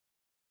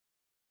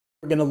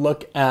We're going to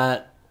look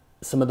at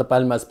some of the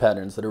palmas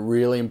patterns that are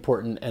really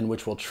important and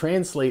which will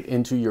translate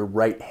into your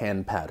right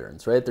hand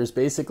patterns, right? There's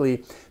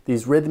basically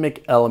these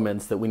rhythmic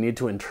elements that we need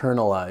to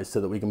internalize so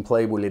that we can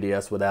play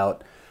bulerías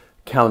without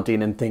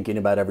counting and thinking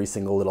about every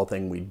single little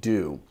thing we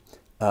do.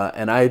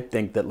 And I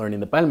think that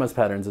learning the palmas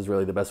patterns is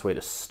really the best way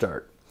to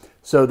start.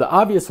 So the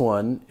obvious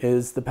one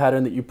is the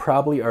pattern that you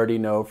probably already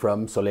know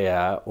from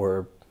Soleá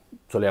or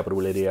Soleá por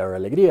Bulería or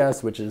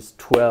Alegrías, which is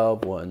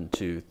 12, 1,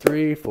 2,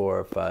 3,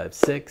 4, 5,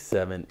 6,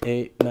 7,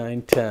 8,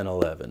 9, 10,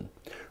 11.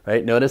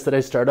 Right? Notice that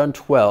I start on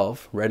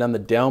 12, right on the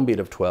downbeat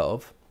of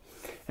 12,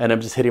 and I'm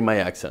just hitting my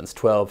accents.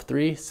 12,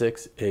 3,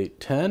 6, 8,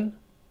 10.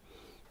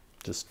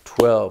 Just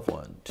 12,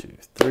 1, 2,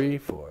 3,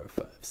 4,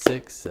 5,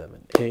 6,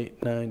 7,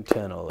 8, 9,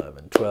 10,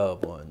 11.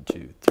 12, 1,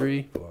 2,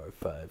 3, 4,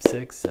 5,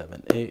 6,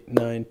 7, 8,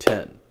 9,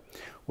 10.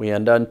 We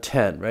end on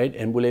 10, right?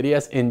 In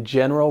Bulerías, in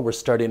general, we're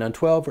starting on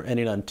 12, we're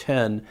ending on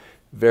 10.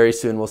 Very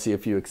soon we'll see a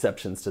few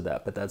exceptions to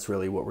that, but that's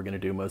really what we're going to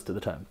do most of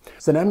the time.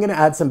 So now I'm going to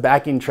add some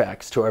backing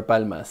tracks to our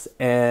palmas.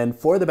 And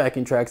for the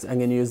backing tracks, I'm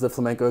going to use the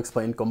Flamenco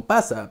Explained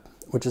compás app,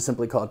 which is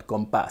simply called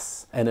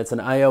compás. And it's an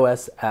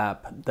iOS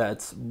app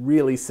that's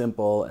really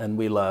simple and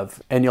we love.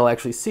 And you'll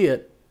actually see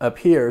it up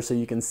here so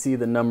you can see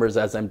the numbers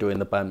as I'm doing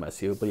the palmas.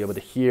 You'll be able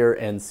to hear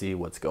and see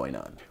what's going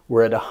on.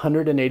 We're at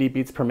 180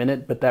 beats per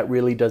minute, but that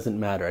really doesn't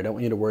matter. I don't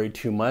want you to worry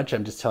too much.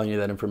 I'm just telling you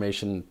that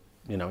information,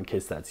 you know, in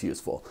case that's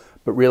useful.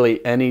 But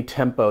really, any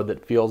tempo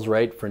that feels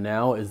right for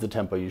now is the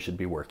tempo you should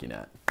be working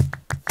at.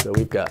 So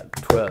we've got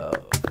 12,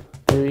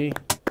 3,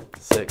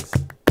 6,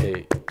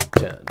 8,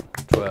 10,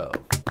 12,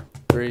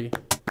 3,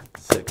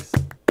 6,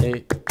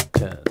 8,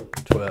 10,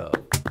 12,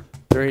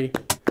 3,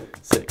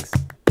 6,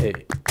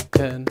 8,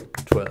 10,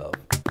 12,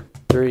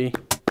 3,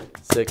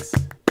 6,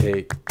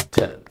 8,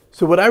 10.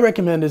 So what I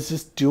recommend is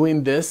just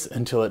doing this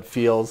until it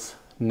feels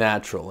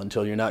natural,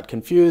 until you're not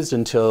confused,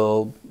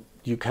 until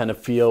you kind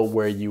of feel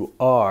where you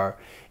are.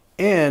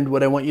 And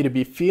what I want you to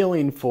be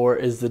feeling for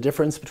is the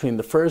difference between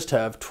the first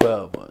half,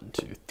 12, 1,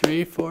 2,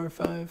 3, 4,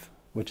 5,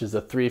 which is a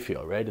 3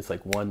 feel, right? It's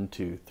like 1,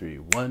 2, 3,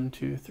 1,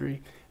 2,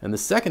 3. And the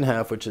second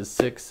half, which is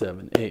 6,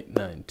 7, 8,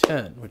 9,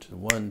 10, which is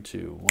 1,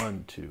 2,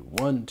 1, 2,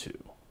 1,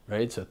 2,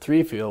 right? So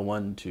 3 feel,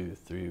 1, 2,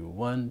 3,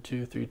 1,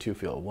 2, 3, 2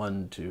 feel,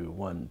 1, 2,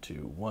 1, 2,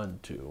 1,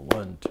 2,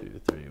 1,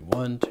 2, 3,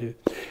 1, 2,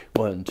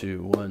 1,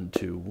 2, 1,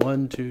 2,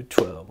 1, 2,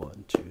 12,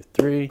 1, 2,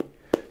 3,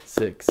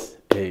 6,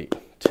 8,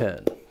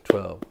 10,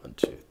 12, 1,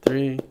 2,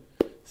 3,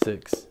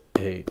 6,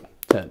 8,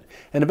 10.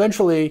 And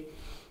eventually,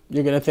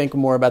 you're going to think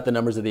more about the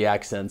numbers of the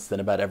accents than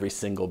about every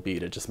single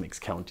beat. It just makes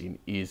counting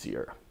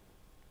easier.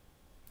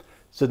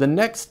 So the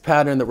next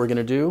pattern that we're going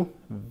to do,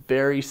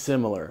 very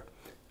similar,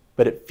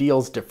 but it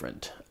feels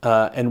different.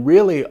 And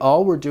really,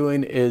 all we're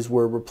doing is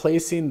we're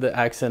replacing the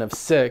accent of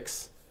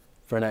 6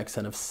 for an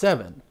accent of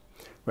 7.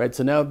 Right,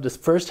 so now this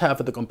first half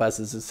of the compás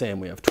is the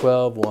same. We have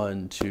 12,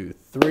 1, 2,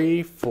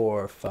 3,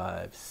 4,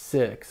 5,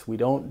 6. We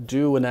don't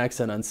do an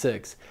accent on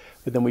 6,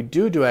 but then we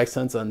do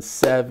accents on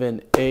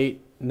 7,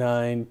 8,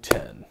 9,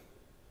 10.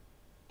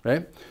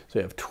 Right? So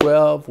we have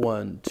 12,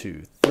 1,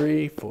 2,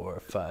 3, 4,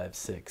 5,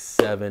 6,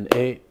 7,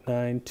 8,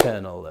 9,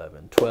 10,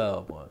 11.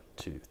 12, 1,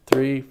 2,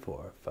 3,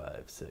 4,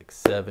 5, 6,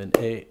 7,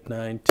 8,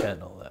 9,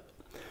 10, 11.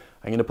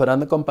 I'm going to put on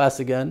the compás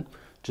again,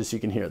 just so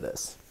you can hear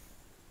this.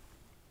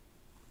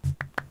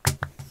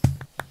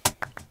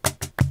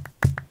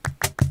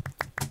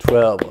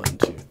 12, 1,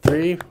 2,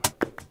 3,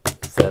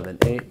 7,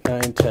 8,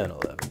 9, 10,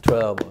 11.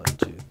 12, 1,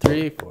 2,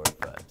 3, 4,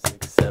 5,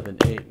 6, 7,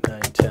 8,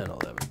 9, 10,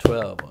 11.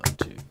 12, 1,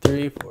 2,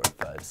 3, 4,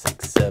 5,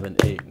 6, 7,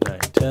 8, 9,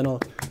 10, 11.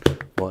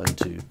 1,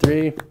 2,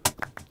 3,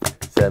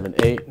 7,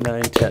 8,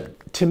 9, 10.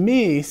 To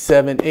me,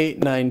 7,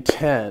 8, 9,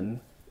 10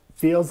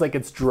 feels like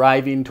it's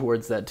driving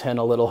towards that 10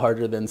 a little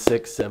harder than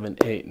 6, 7,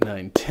 8,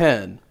 9,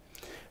 10.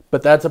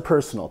 But that's a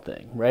personal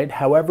thing, right?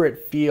 However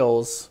it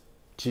feels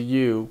to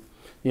you,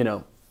 you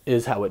know,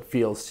 is how it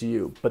feels to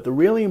you. But the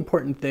really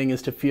important thing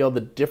is to feel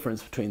the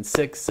difference between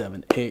 6,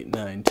 7, 8,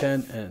 9,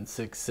 10 and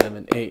 6,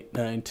 7, 8,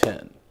 9,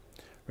 10,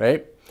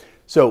 right?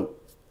 So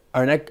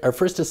our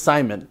first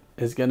assignment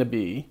is going to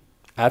be,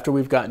 after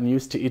we've gotten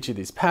used to each of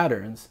these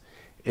patterns,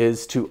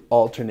 is to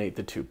alternate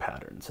the two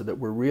patterns so that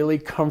we're really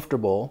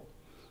comfortable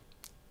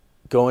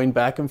going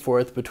back and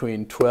forth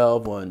between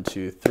 12, 1,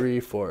 2, 3,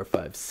 4,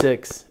 5,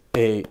 6,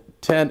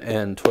 8, 10,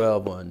 and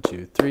 12, 1,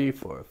 2, 3,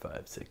 4,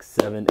 5, 6,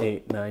 7,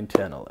 8, 9,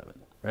 10, 11.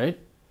 Right?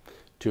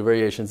 Two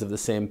variations of the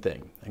same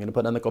thing. I'm going to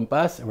put on the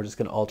compás and we're just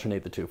going to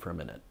alternate the two for a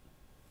minute.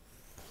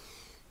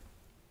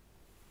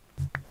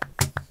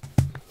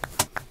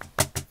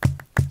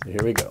 So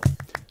here we go.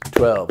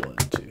 12, 1,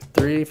 2,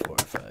 3, 4,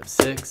 5,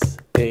 6,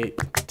 8,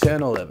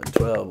 10, 11.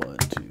 12, 1,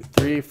 2,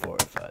 3, 4,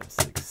 5,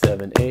 6,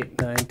 7,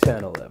 8, 9,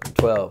 10, 11.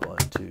 12, 1,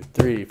 2,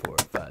 3, 4,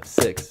 5,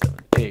 6, 7,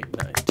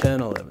 8, 9,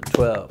 10, 11.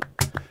 12,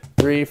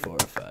 3, 4,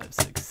 5,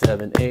 6,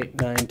 7,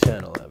 8, 9,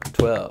 10, 11.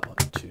 12, 1,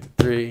 2,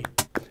 3,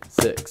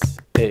 6,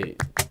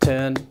 8,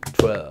 10,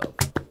 12,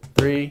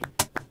 3,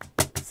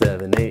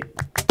 7, 8,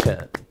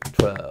 10,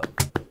 12,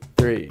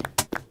 3,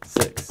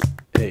 6,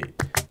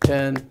 8,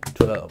 10,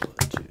 12, 1,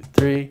 2,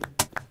 3,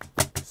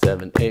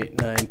 7,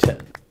 8, 9,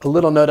 10. A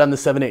little note on the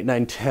 7, 8,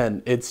 9,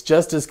 10. It's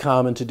just as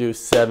common to do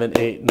 7,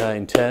 8,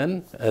 9,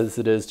 10 as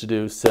it is to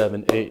do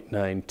 7, 8,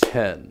 9,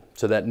 10.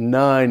 So that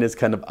 9 is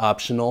kind of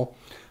optional.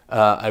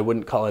 I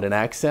wouldn't call it an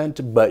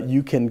accent, but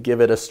you can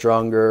give it a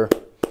stronger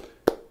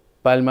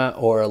palma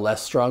or a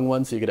less strong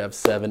one. So you could have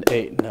 7,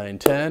 8, 9,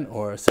 10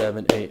 or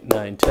 7, 8,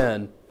 9,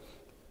 10.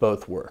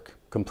 Both work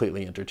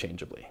completely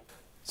interchangeably.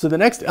 So the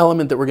next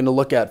element that we're going to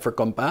look at for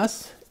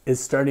compás is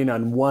starting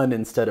on 1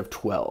 instead of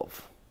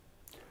 12.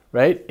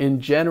 Right? In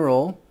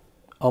general,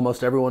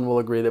 almost everyone will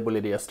agree that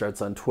bulería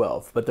starts on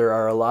 12, but there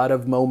are a lot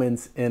of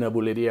moments in a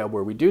bulería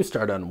where we do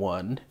start on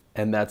 1,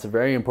 and that's a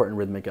very important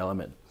rhythmic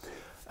element.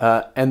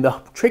 And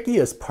the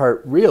trickiest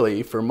part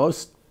really for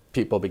most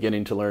people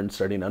beginning to learn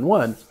starting on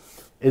 1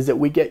 is that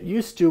we get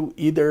used to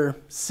either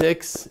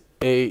 6,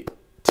 8,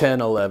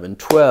 10, 11,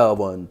 12,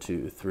 1,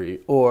 2, 3,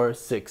 or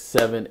 6,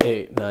 7,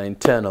 8, 9,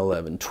 10,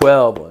 11,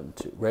 12, 1,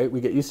 2, right?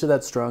 We get used to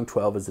that strong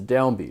 12 as a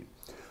downbeat.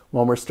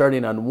 When we're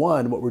starting on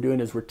 1, what we're doing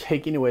is we're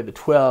taking away the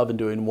 12 and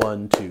doing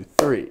 1, 2,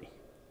 3.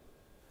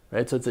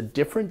 Right? So it's a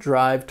different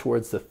drive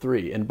towards the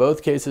 3. In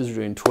both cases, we're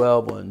doing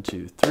 12, 1,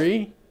 2,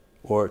 3,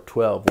 or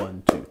 12,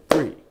 1, 2,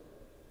 3.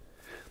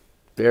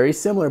 Very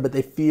similar, but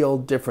they feel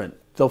different.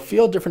 They'll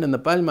feel different in the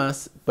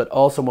palmas, but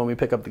also when we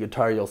pick up the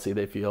guitar, you'll see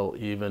they feel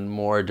even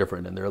more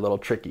different, and they're a little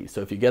tricky.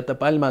 So if you get the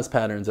palmas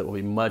patterns, it will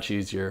be much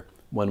easier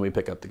when we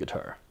pick up the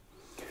guitar.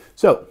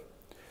 So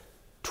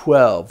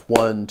 12,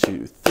 1,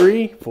 2,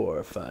 3,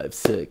 4, 5,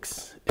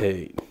 6,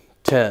 8,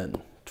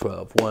 10,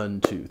 12,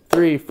 1, 2,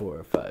 3,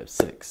 4, 5,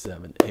 6,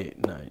 7,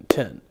 8, 9,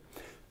 10.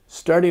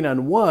 Starting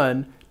on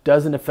 1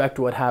 doesn't affect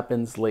what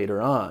happens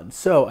later on.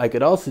 So I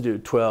could also do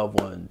 12,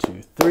 1,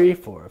 2, 3,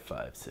 4,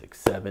 5, 6,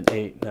 7,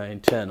 8, 9,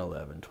 10,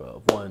 11,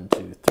 12, 1,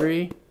 2,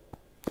 3,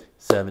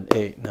 7,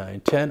 8,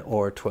 9, 10,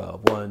 or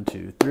 12, 1,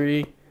 2,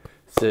 3,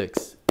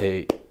 6,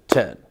 8,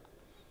 10.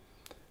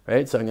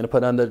 Right? So I'm going to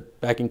put on the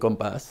backing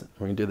compás.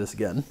 We're going to do this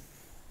again.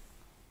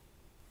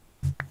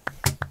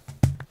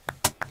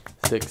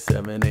 6,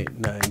 7, 8,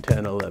 9,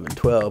 10, 11,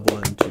 12,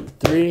 1, 2,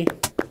 3,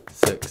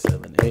 6,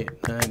 7,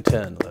 8, 9,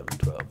 10, 11,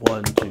 12,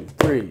 1, 2,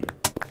 3,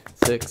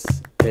 6,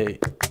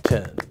 8,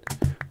 10,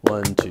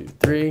 1, 2,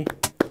 3,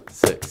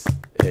 6,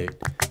 8,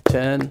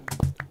 10,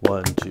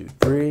 1, 2,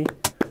 3,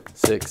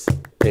 6,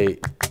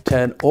 8,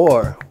 10,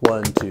 or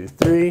 1, 2,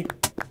 3,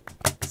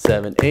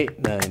 7, 8,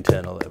 9,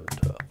 10, 11,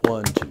 12,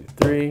 1, 2,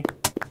 3,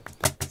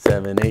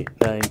 7, 8,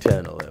 9,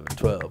 10, 11,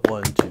 12,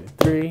 1, 2,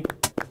 3,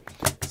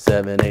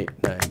 7, 8,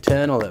 9,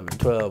 10, 11,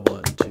 12,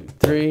 1, 2,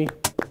 3,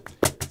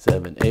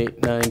 7,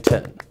 8, 9,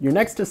 10. Your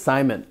next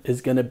assignment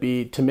is going to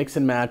be to mix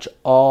and match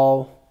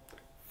all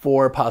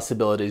 4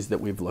 possibilities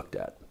that we've looked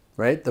at,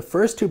 right? The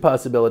first 2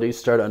 possibilities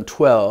start on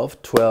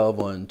 12, 12,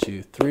 1,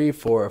 2, 3,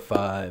 4,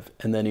 5,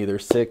 and then either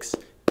 6,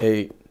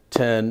 8,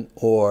 10,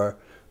 or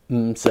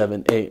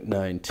 7, 8,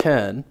 9,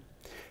 10.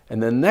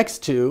 And then the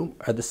next 2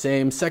 are the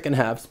same second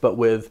halves, but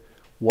with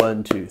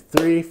 1, 2,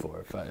 3,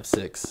 4, 5,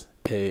 6,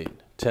 8,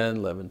 10,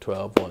 11,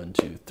 12, 1,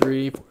 2,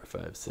 3, 4,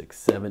 5, 6,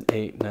 7,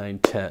 8, 9,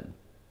 10.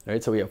 All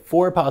right, so we have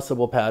 4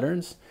 possible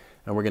patterns,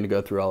 and we're going to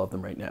go through all of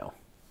them right now.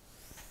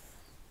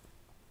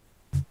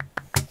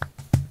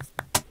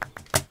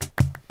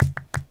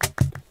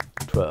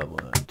 Twelve,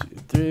 1, 2,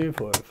 3,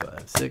 4,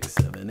 5, 6,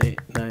 7, 8,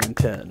 9,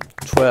 10.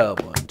 12,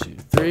 1, 2,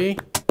 3,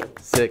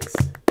 6,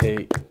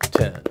 8,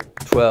 10.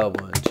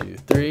 12, 1, 2,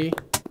 3,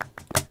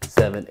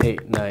 7,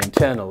 8, 9,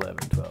 10, 11,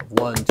 12.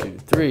 1, 2,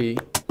 3,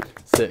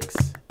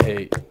 6,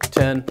 8,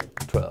 10.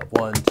 12,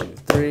 1, 2,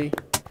 3,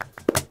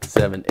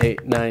 7,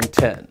 8, 9,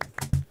 10.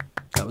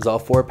 That was all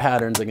 4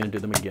 patterns. I'm going to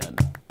do them again.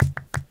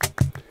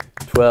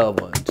 12,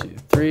 1, 2,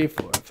 3,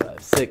 4,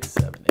 5, 6,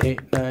 7,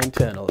 8, 9,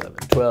 10, 11,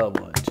 12,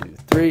 1, 2,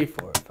 3,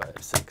 4, 5,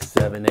 6,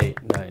 7, 8,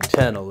 9,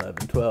 10,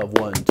 11, 12,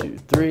 1, 2,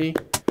 3,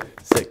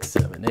 6,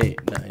 7,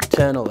 8, 9,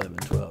 10, 11,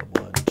 12,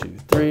 1, 2,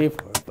 3,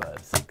 4,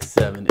 5, 6,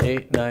 7,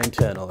 8, 9,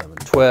 10, 11,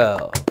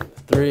 12,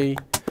 3,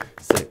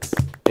 6,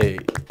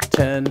 8,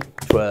 10,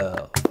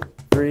 12,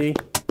 3,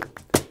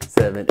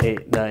 7,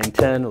 8, 9,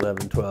 10,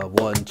 11, 12,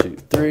 1, 2,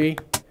 3,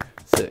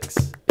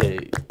 6,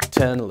 8,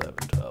 10, 11,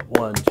 12,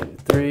 1, 2,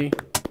 3,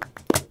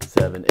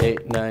 7,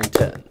 8, 9,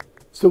 10.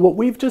 So what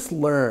we've just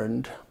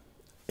learned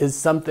is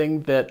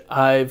something that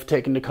I've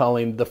taken to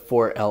calling the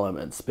 4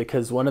 elements,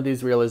 because one of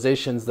these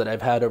realizations that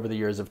I've had over the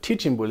years of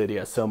teaching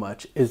bulería so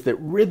much is that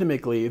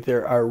rhythmically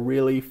there are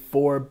really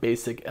 4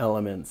 basic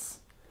elements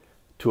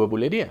to a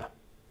bulería.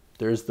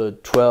 There's the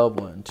 12,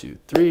 1, 2,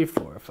 3,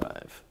 4,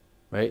 5.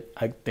 Right?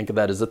 I think of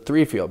that as a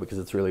 3 feel because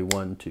it's really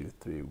 1, 2,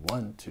 3,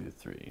 1, 2,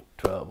 3,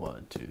 12,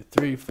 1, 2,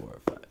 3,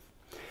 4, 5.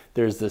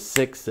 There's the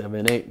 6,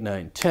 7, 8,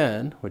 9,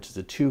 10, which is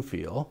a 2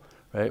 feel,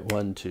 right?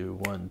 1, 2,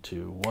 1,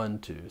 2, 1,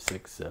 2,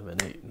 6, 7,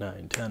 8,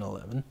 9, 10,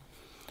 11.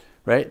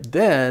 Right?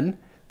 Then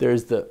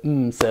there's the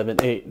 7,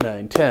 8,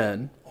 9,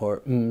 10,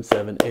 or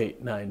 7,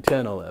 8, 9,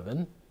 10,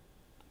 11.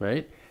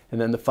 Right? And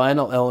then the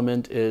final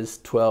element is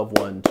 12,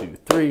 1, 2,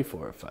 3,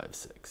 4, 5,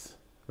 6.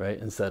 Right?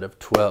 Instead of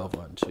 12,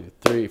 1, 2,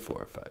 3,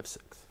 4, 5,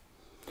 6.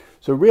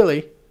 So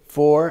really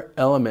 4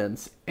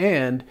 elements,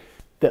 and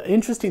The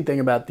interesting thing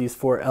about these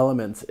 4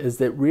 elements is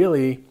that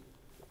really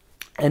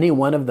any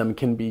one of them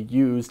can be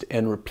used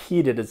and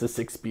repeated as a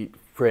 6-beat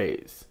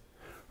phrase,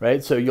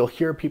 right? So you'll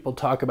hear people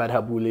talk about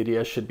how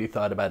bulerías should be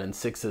thought about in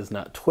 6s,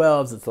 not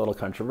 12s. It's a little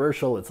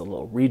controversial. It's a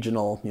little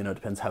regional. You know, it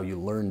depends how you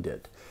learned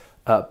it.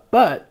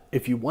 But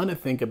if you want to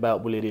think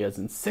about bulerías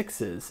in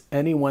 6s,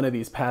 any one of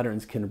these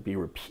patterns can be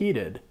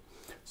repeated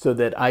so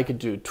that I could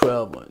do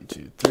 12, 1,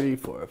 2, 3,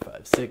 4,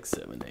 5, 6,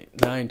 7,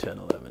 8, 9, 10,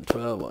 11,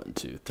 12, 1,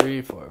 2,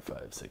 3, 4,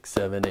 5, 6,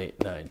 7,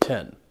 8, 9,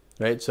 10,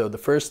 right? So the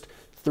first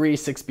 3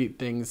 6-beat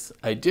things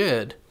I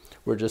did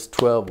were just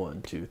 12,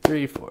 1, 2,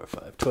 3, 4,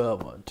 5,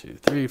 12, 1, 2,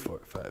 3, 4,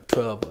 5,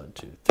 12, 1,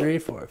 2, 3,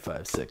 4,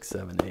 5, 6,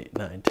 7, 8,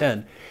 9,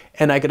 10.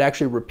 And I could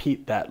actually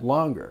repeat that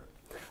longer.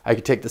 I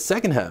could take the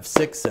second half,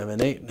 6,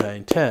 7, 8,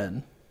 9,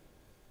 10,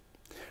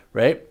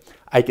 right?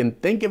 I can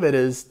think of it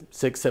as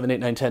 6, 7,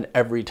 8, 9, 10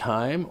 every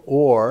time,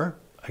 or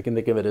I can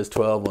think of it as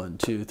 12, 1,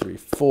 2, 3,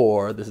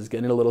 4. This is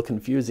getting a little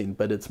confusing,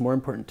 but it's more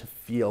important to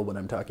feel what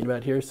I'm talking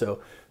about here. So,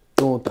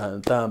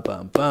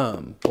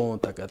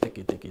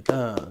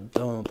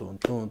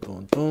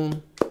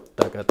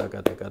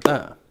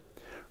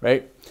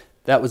 right?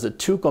 That was a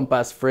 2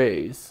 compás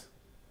phrase,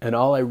 and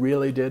all I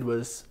really did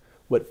was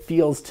what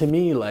feels to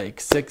me like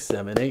 6,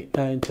 7, 8,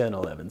 9, 10,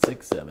 11,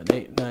 6, 7,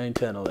 8, 9,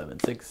 10, 11,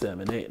 6,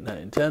 7, 8,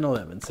 9, 10,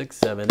 11, 6,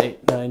 7,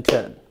 8, 9,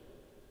 10.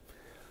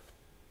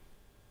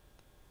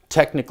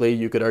 Technically,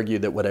 you could argue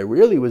that what I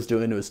really was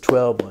doing was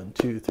 12, 1,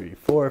 2, 3,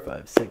 4,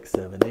 5, 6,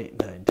 7, 8,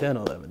 9, 10,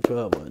 11,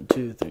 12, 1,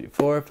 2, 3,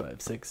 4,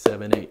 5, 6,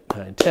 7, 8,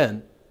 9,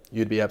 10.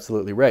 You'd be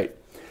absolutely right.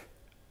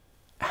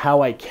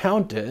 How I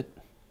count it,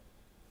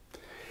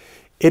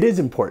 it is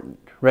important,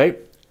 right?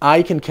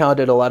 I can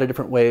count it a lot of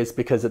different ways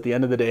because at the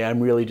end of the day,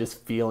 I'm really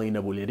just feeling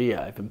a bulería.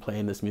 I've been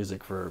playing this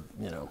music for,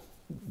 you know,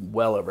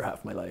 well over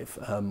half my life,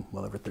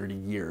 well over 30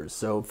 years.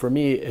 So for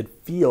me, it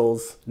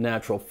feels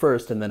natural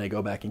first, and then I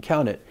go back and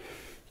count it.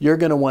 You're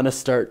going to want to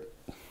start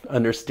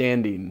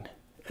understanding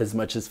as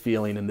much as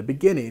feeling in the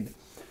beginning.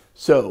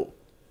 So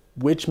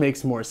which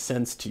makes more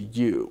sense to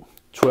you?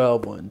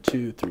 12, 1,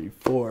 2, 3,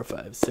 4,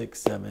 5, 6,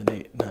 7,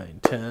 8, 9,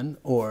 10,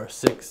 or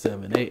 6,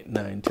 7, 8,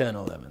 9, 10,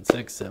 11,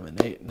 6, 7,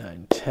 8,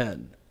 9,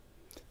 10.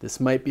 This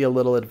might be a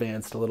little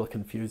advanced, a little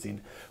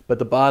confusing, but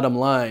the bottom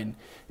line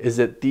is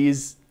that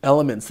these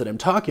elements that I'm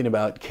talking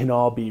about can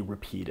all be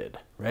repeated,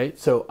 right?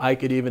 So I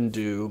could even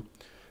do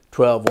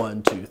 12,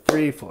 1, 2,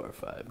 3, 4,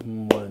 5,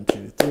 1,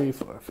 2, 3,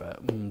 4, 5,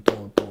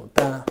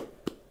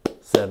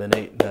 7,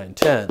 8, 9,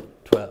 10,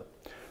 12,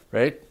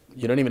 right?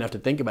 You don't even have to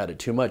think about it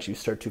too much. You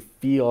start to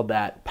feel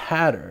that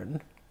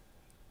pattern,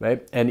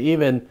 right? And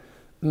even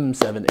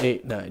 7,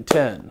 8, 9,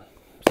 10,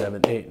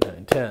 7, 8,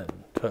 9, 10,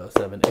 12,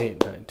 7,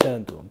 8, 9,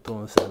 10,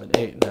 7,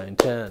 8, 9,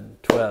 10,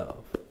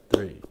 12,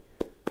 3,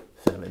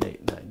 7,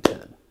 8, 9,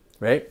 10,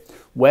 right?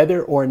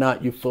 Whether or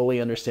not you fully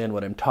understand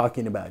what I'm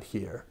talking about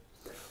here,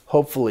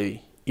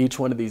 hopefully each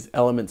one of these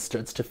elements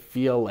starts to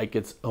feel like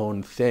its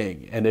own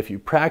thing. And if you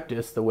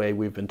practice the way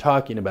we've been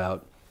talking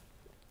about,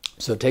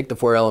 so take the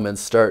 4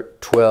 elements,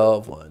 start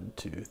 12, 1,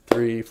 2,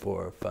 3,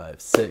 4,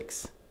 5,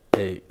 6,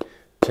 8,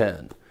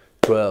 10,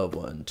 12,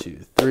 1,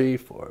 2, 3,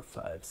 4,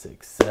 5,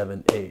 6,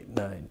 7, 8,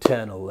 9,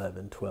 10,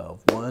 11,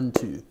 12, 1,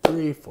 2,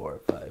 3, 4,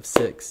 5,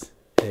 6,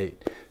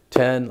 8,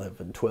 10,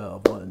 11,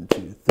 12, 1,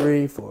 2,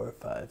 3, 4,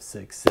 5,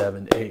 6,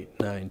 7, 8,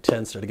 9,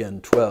 10. Start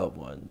again, 12,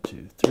 1,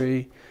 2,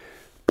 3.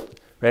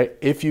 Right?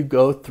 If you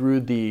go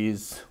through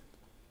these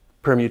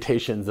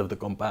permutations of the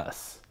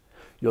compás,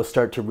 you'll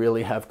start to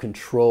really have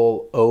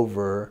control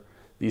over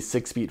these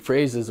 6-beat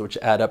phrases, which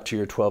add up to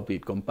your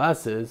 12-beat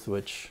compases,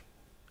 which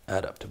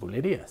add up to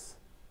bulerías.